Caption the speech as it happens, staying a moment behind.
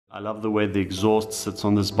I love the way the exhaust sits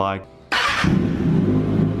on this bike.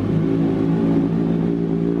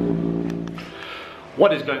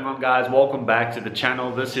 What is going on, guys? Welcome back to the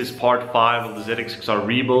channel. This is part 5 of the ZX-6R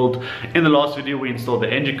rebuild. In the last video we installed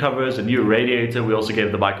the engine covers, a new radiator, we also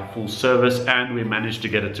gave the bike a full service, and we managed to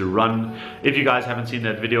get it to run. If you guys haven't seen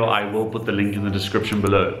that video, I will put the link in the description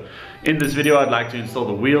below. In this video I'd like to install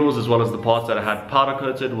the wheels as well as the parts that I had powder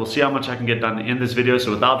coated. We'll see how much I can get done in this video,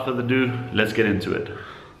 so without further ado, let's get into it.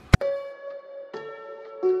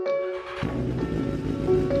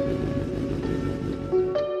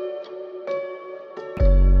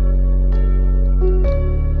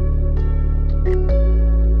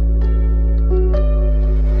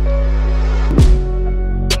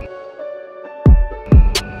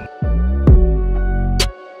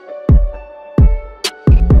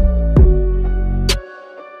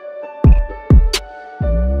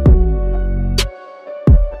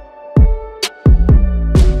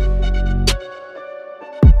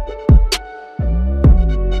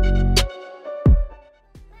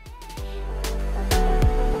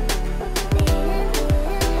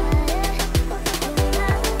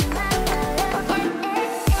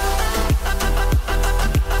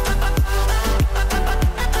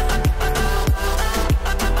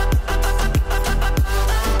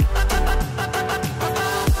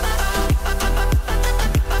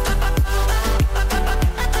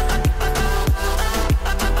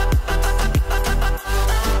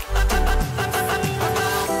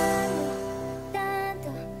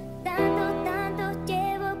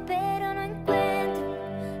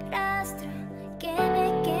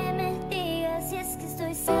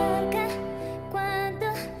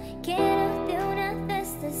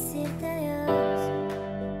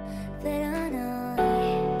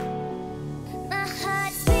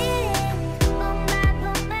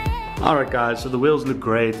 Alright guys, so the wheels look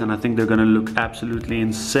great and I think they're going to look absolutely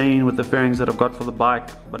insane with the fairings that I've got for the bike.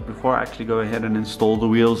 But before I actually go ahead and install the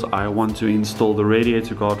wheels, I want to install the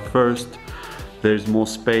radiator guard first. There's more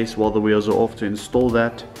space while the wheels are off to install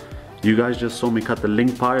that. You guys just saw me cut the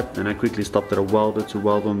link pipe and I quickly stopped at a welder to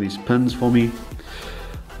weld on these pins for me.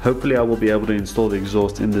 Hopefully I will be able to install the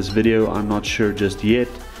exhaust in this video, I'm not sure just yet.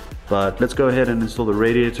 But let's go ahead and install the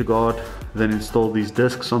radiator guard, then install these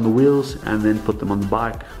discs on the wheels and then put them on the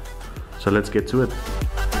bike. So let's get to it.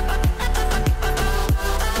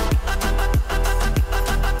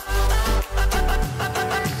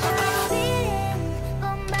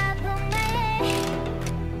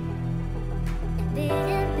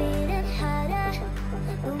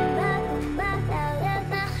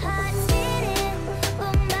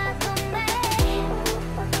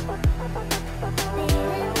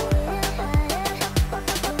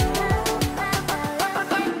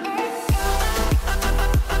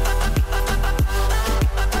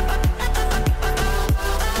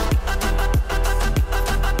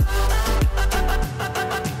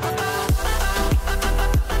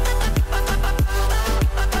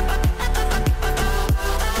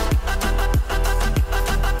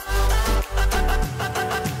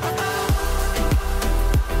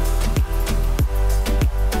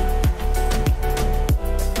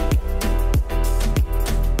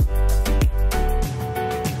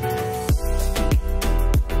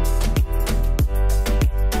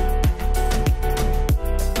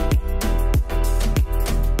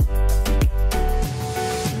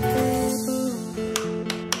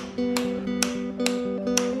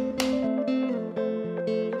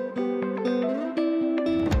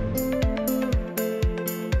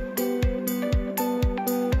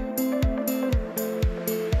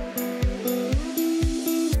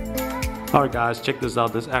 Alright guys, check this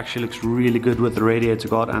out. This actually looks really good with the radiator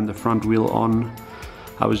guard and the front wheel on.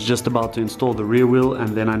 I was just about to install the rear wheel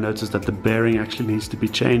and then I noticed that the bearing actually needs to be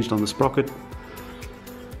changed on the sprocket.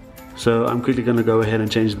 So I'm quickly going to go ahead and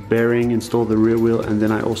change the bearing, install the rear wheel, and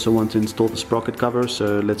then I also want to install the sprocket cover,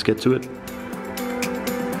 so let's get to it.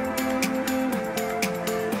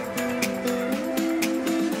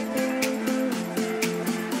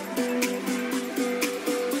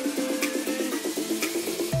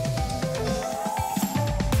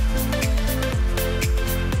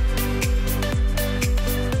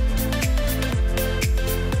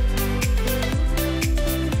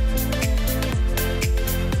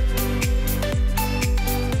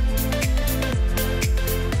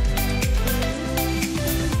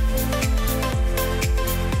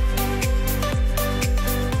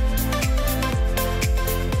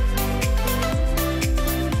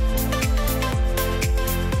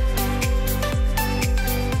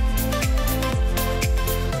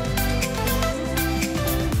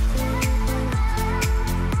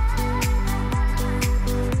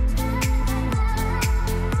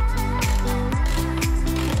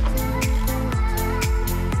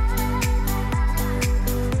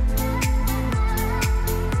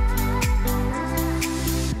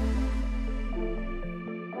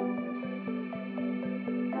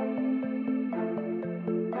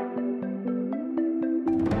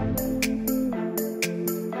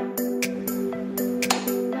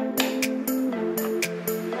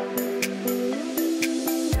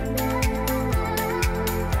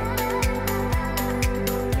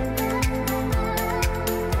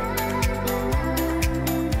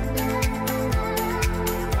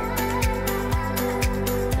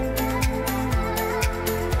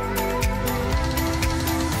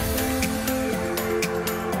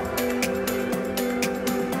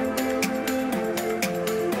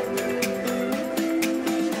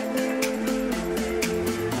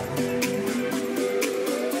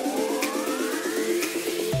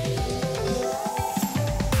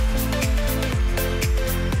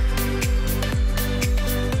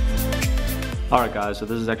 Alright guys, so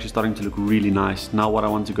this is actually starting to look really nice. Now what I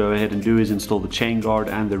want to go ahead and do is install the chain guard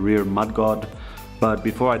and the rear mud guard. But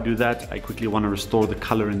before I do that, I quickly want to restore the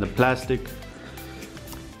color in the plastic.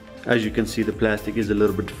 As you can see, the plastic is a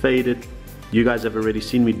little bit faded. You guys have already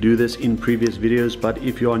seen me do this in previous videos, but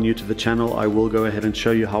if you are new to the channel, I will go ahead and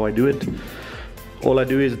show you how I do it. All I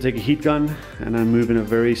do is I take a heat gun and I move in a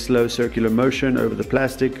very slow circular motion over the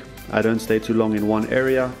plastic. I don't stay too long in one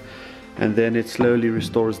area, and then it slowly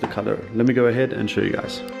restores the color. Let me go ahead and show you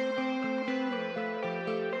guys.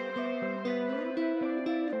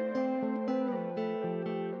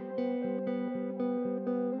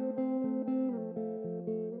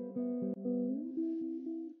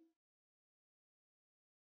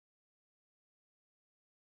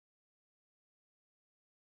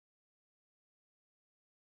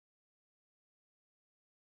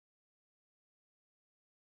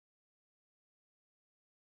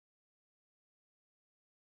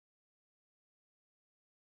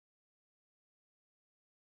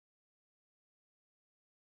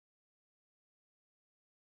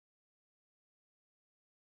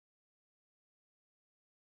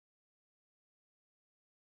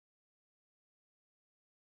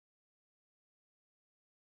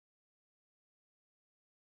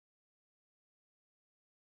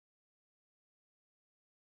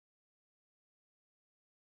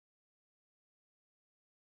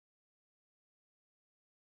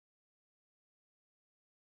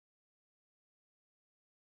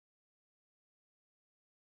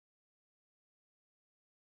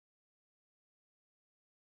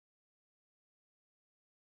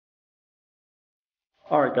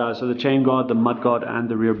 Alright guys, so the chain guard, the mud guard and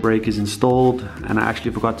the rear brake is installed, and I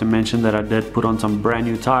actually forgot to mention that I did put on some brand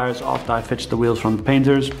new tires after I fetched the wheels from the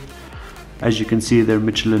painters. As you can see, they're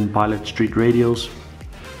Michelin Pilot Street radials.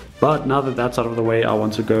 But now that that's out of the way, I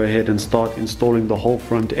want to go ahead and start installing the whole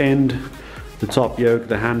front end, the top yoke,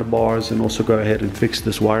 the handlebars, and also go ahead and fix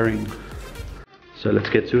this wiring. So let's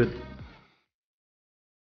get to it.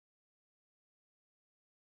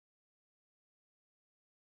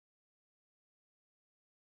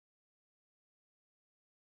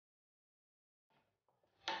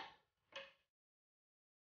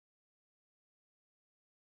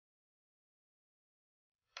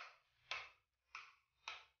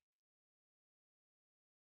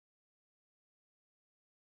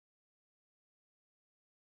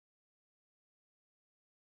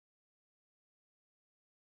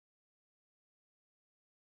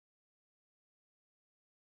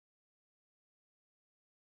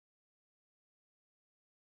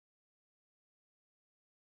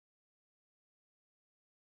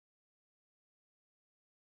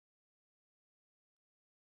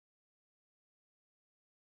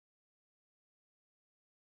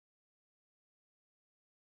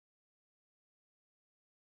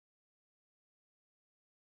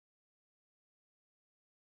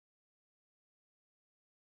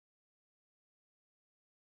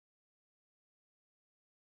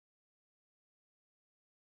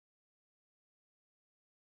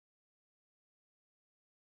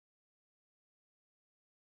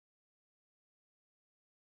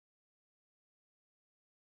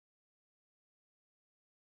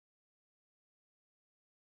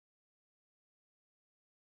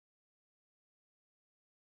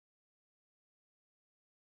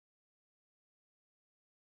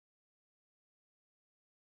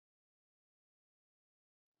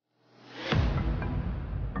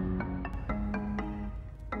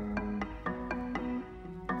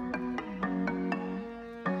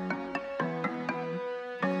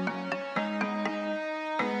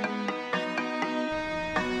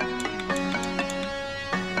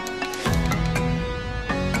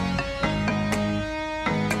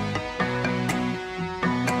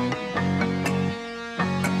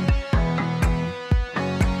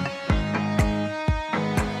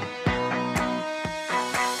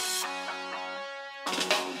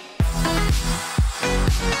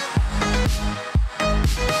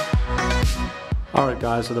 Alright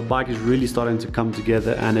guys, so the bike is really starting to come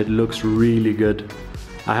together and it looks really good.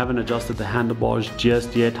 I haven't adjusted the handlebars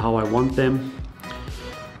just yet how I want them.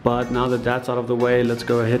 But now that that's out of the way, let's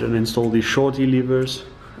go ahead and install these shorty levers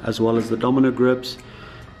as well as the domino grips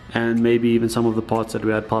and maybe even some of the parts that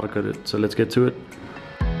we had powder coated. So let's get to it.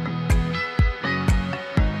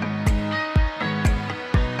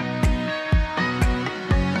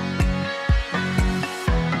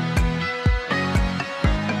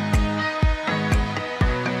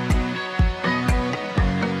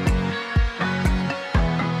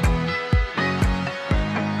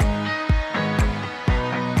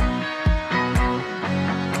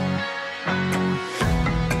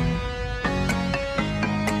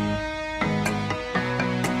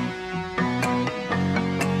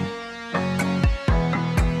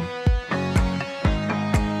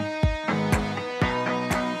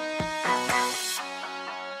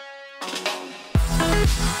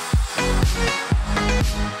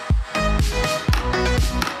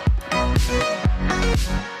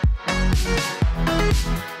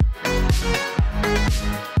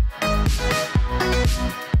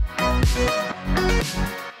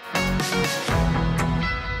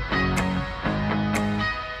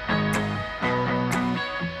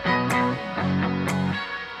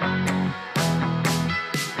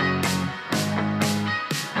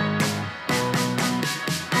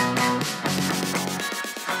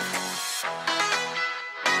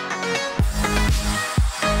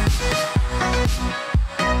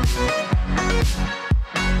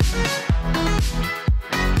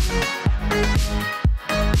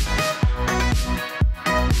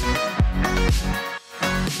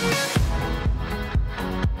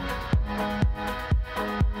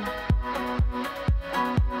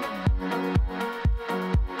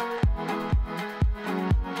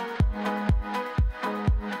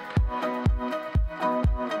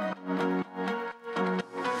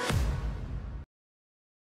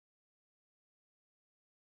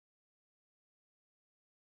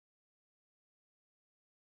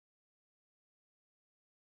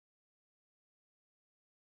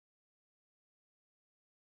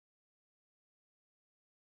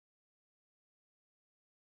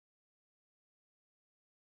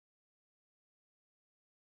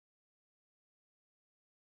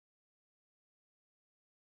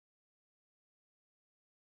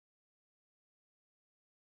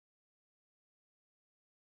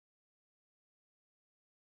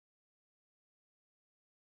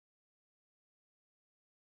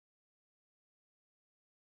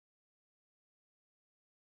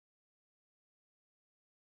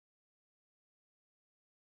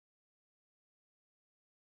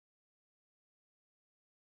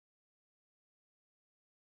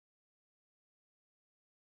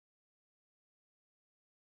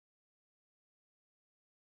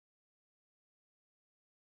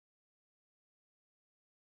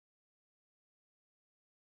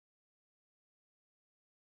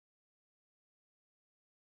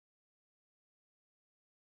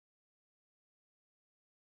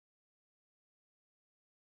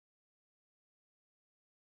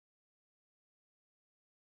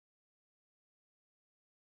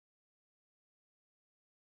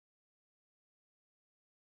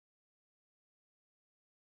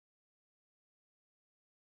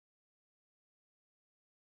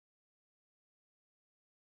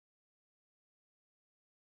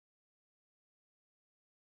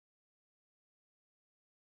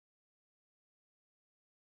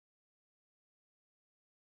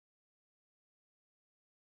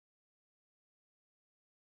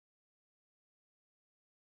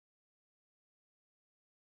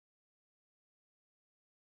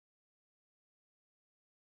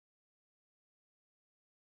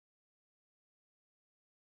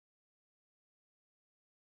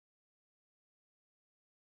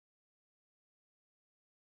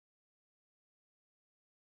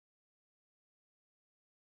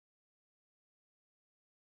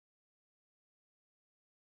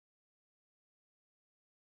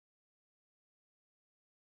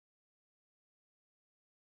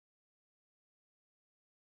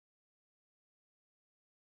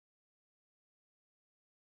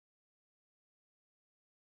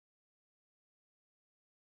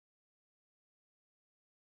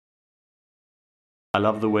 I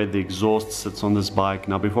love the way the exhaust sits on this bike.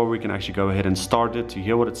 Now before we can actually go ahead and start it, to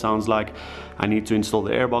hear what it sounds like, I need to install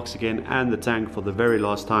the airbox again and the tank for the very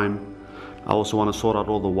last time. I also want to sort out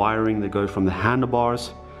all the wiring that goes from the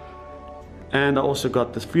handlebars. And I also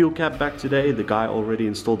got the fuel cap back today. The guy already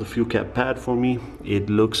installed the fuel cap pad for me. It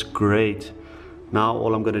looks great. Now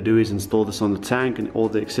all I'm going to do is install this on the tank and all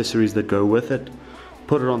the accessories that go with it.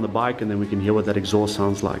 Put it on the bike and then we can hear what that exhaust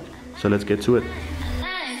sounds like. So let's get to it.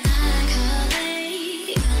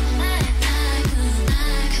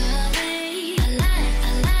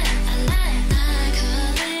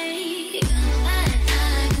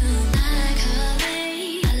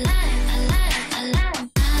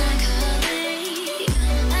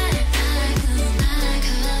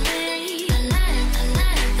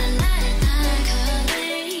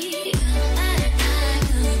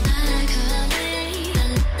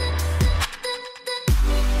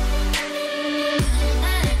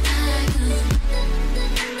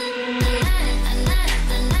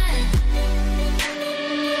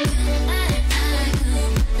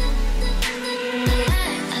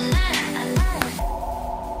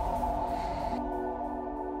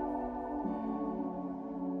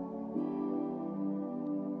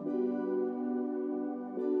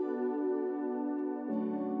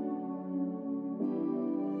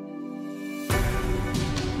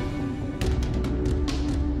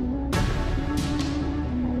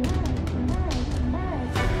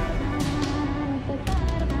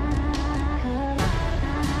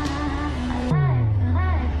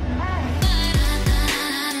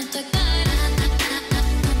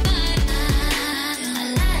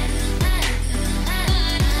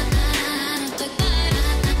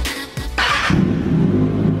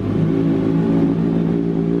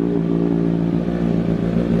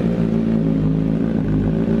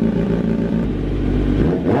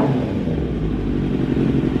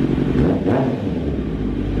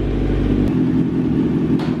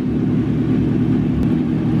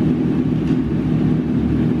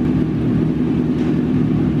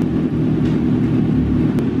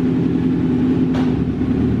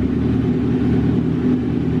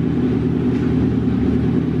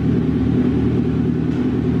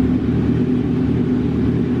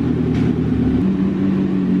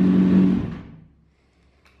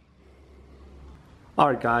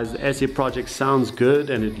 Alright guys, the SE project sounds good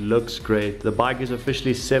and it looks great. The bike is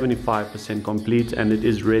officially 75% complete and it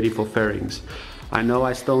is ready for fairings. I know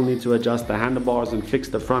I still need to adjust the handlebars and fix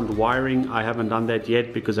the front wiring. I haven't done that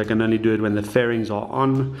yet because I can only do it when the fairings are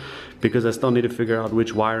on, because I still need to figure out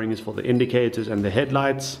which wiring is for the indicators and the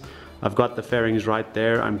headlights. I've got the fairings right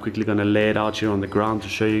there. I'm quickly going to lay it out here on the ground to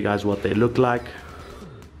show you guys what they look like.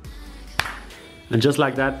 And just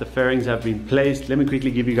like that, the fairings have been placed. Let me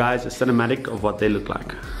quickly give you guys a cinematic of what they look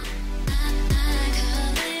like.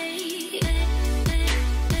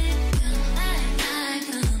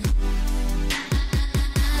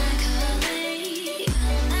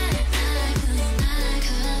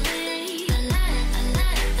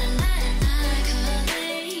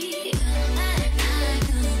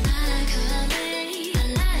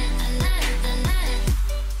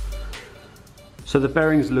 So the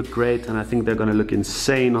fairings look great and I think they're going to look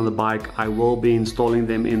insane on the bike. I will be installing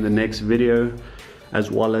them in the next video,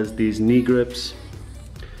 as well as these knee grips,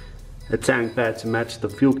 a tank pad to match the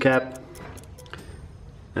fuel cap,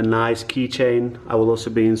 a nice keychain. I will also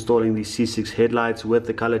be installing these C6 headlights with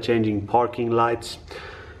the color changing parking lights,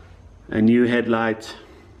 a new headlight,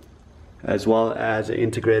 as well as an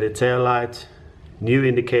integrated tail light, new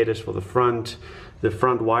indicators for the front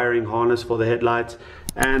wiring harness for the headlights.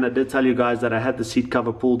 And I did tell you guys that I had the seat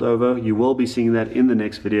cover pulled over. You will be seeing that in the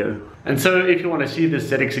next video. And so if you want to see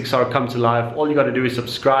this ZX-6R come to life, all you got to do is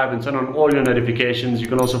subscribe and turn on all your notifications. You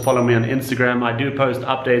can also follow me on Instagram. I do post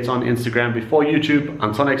updates on Instagram before YouTube.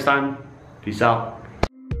 Until next time, peace out.